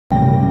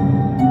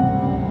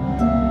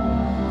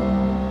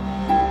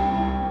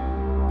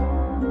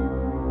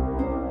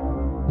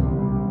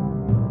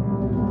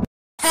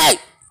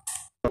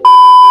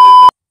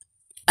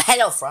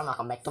Hello friend,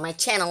 welcome back to my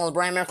channel,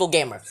 Brian Miracle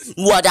Gamer.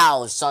 What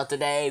else? So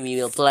today we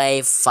will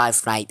play Five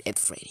Nights at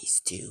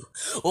Freddy's 2.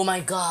 Oh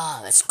my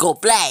god, let's go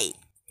play.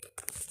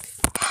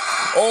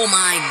 Oh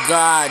my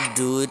god,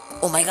 dude.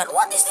 Oh my god,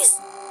 what is this?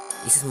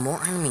 This is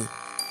more enemy.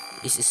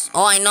 This is,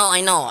 oh I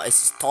know.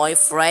 This is Toy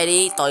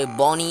Freddy, Toy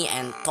Bonnie,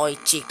 and Toy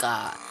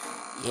Chica.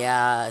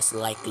 Yeah, it's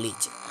like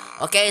glitch.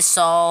 Okay,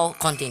 so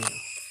continue.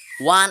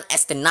 One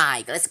as the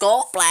night. Let's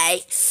go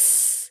play.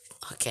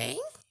 Okay.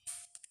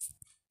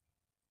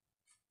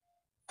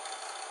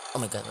 Oh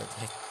my god, what the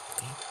heck?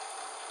 Okay.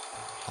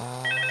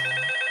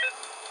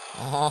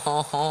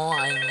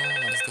 I know.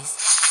 What is this?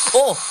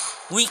 Oh,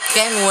 we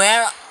can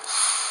wear. Yes.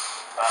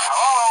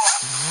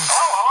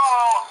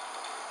 Hello.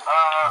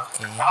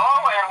 Okay.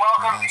 Hello and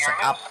welcome to your Shut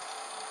new. up.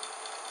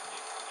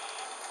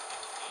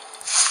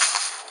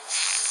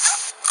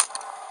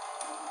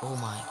 Oh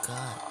my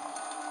god.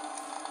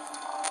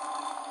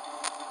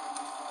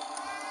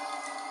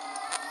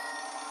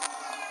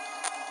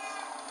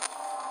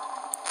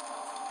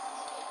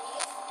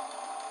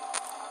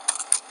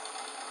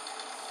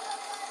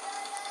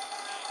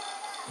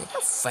 They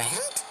have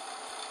vent?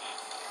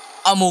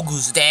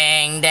 Amogus,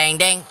 dang.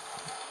 Okay.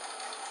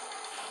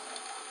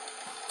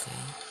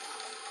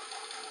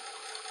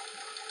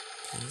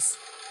 Please.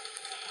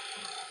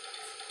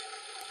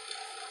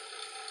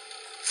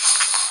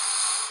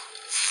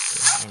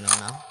 Okay, I know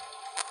now.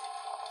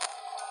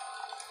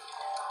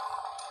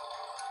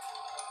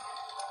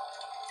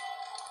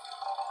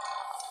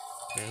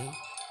 Okay.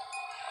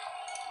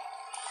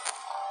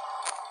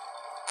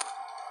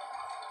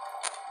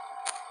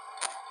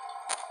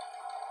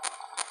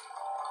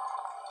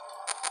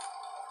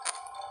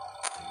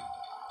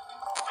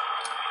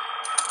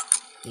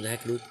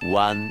 Black loot.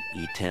 One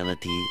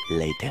eternity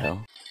later.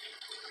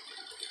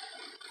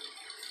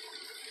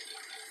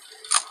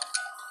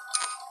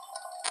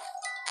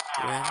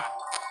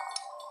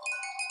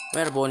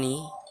 Where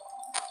Bonnie?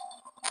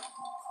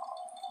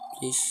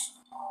 Please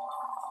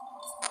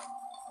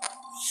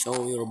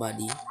show your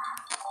body.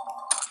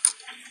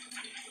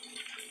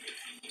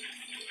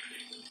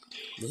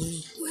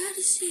 Bonnie, where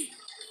is he?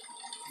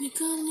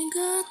 Oh my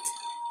god.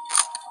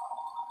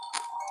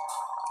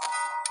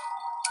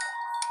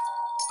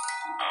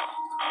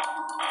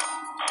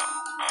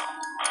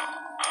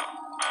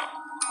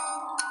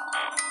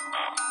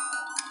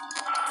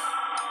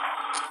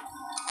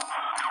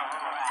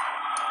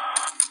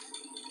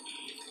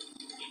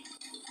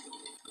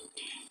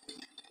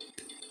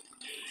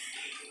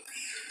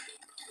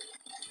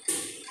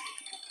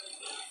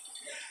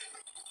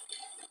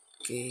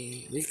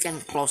 Okay, we can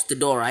close the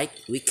door, right?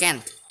 We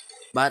can't,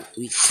 but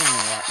we can.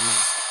 No.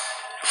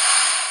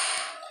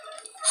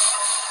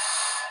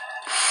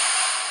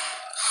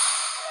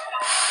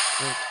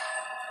 Wait,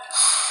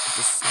 is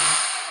this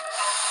safe?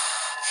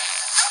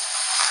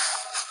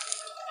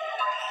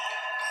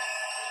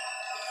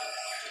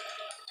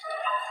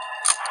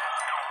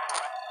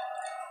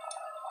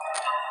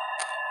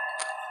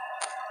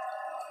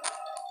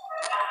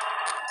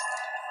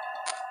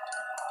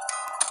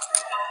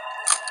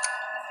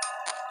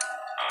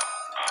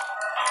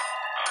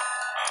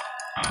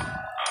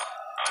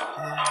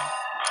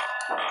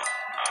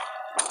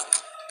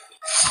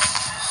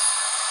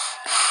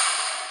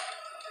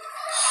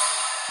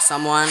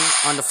 Someone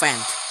on the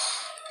vent.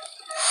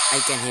 I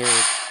can hear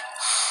it.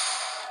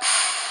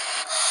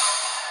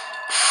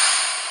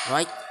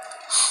 Right?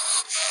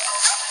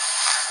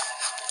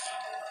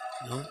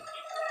 No?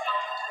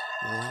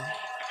 No one?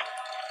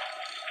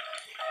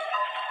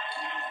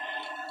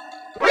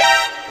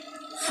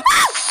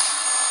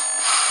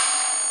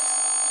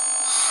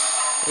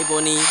 Hey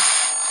Bonnie.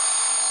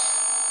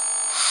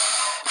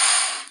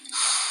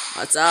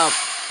 What's up?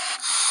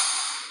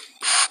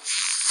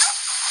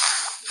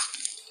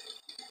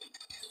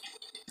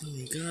 Oh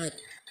my god.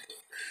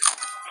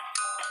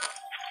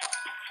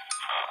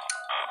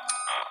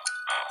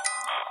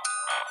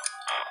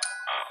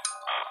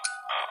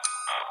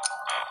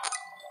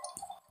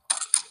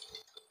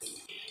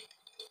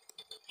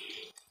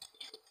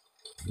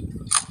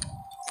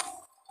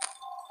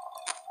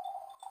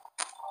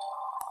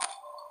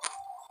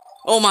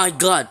 Oh my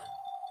god.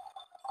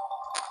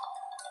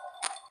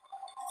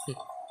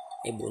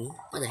 Hey Bonnie,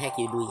 what the heck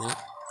are you doing, huh?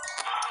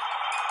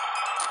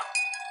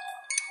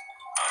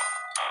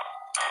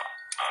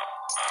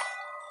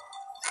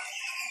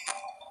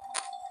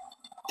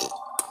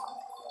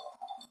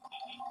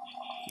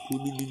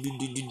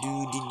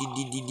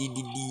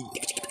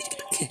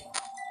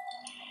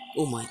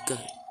 Oh my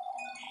god.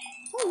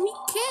 Oh,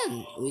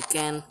 we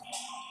can.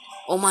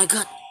 Oh my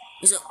god.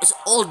 It's an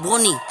old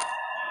Bonnie.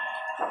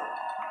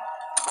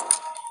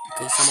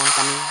 Okay, someone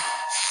coming.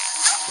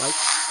 Right?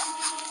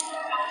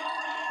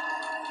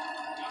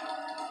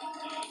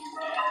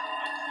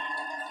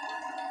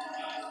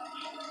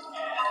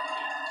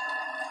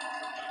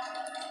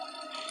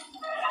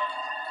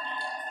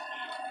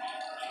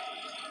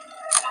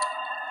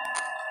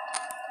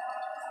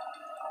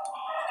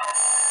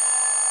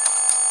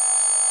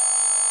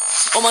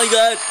 Oh my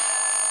god.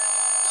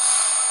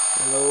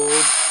 Hello,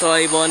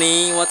 Toy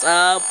Bonnie, what's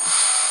up?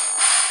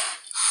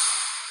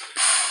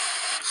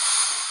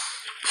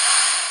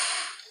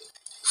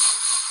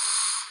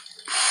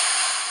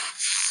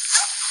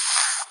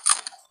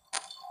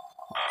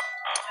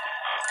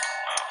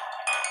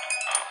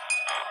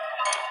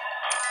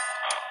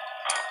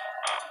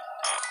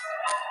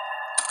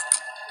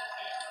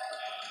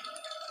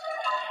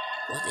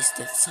 What is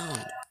that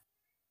sound?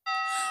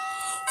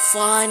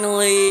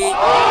 Finally! 6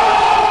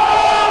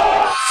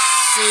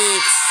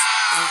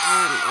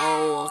 a.m.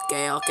 Oh,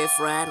 okay,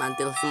 friend.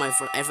 Until my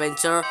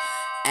adventure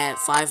at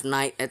Five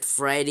Nights at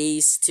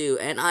Freddy's 2.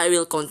 And I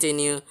will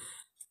continue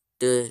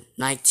the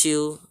night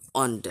 2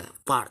 on the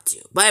part 2.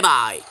 Bye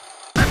bye!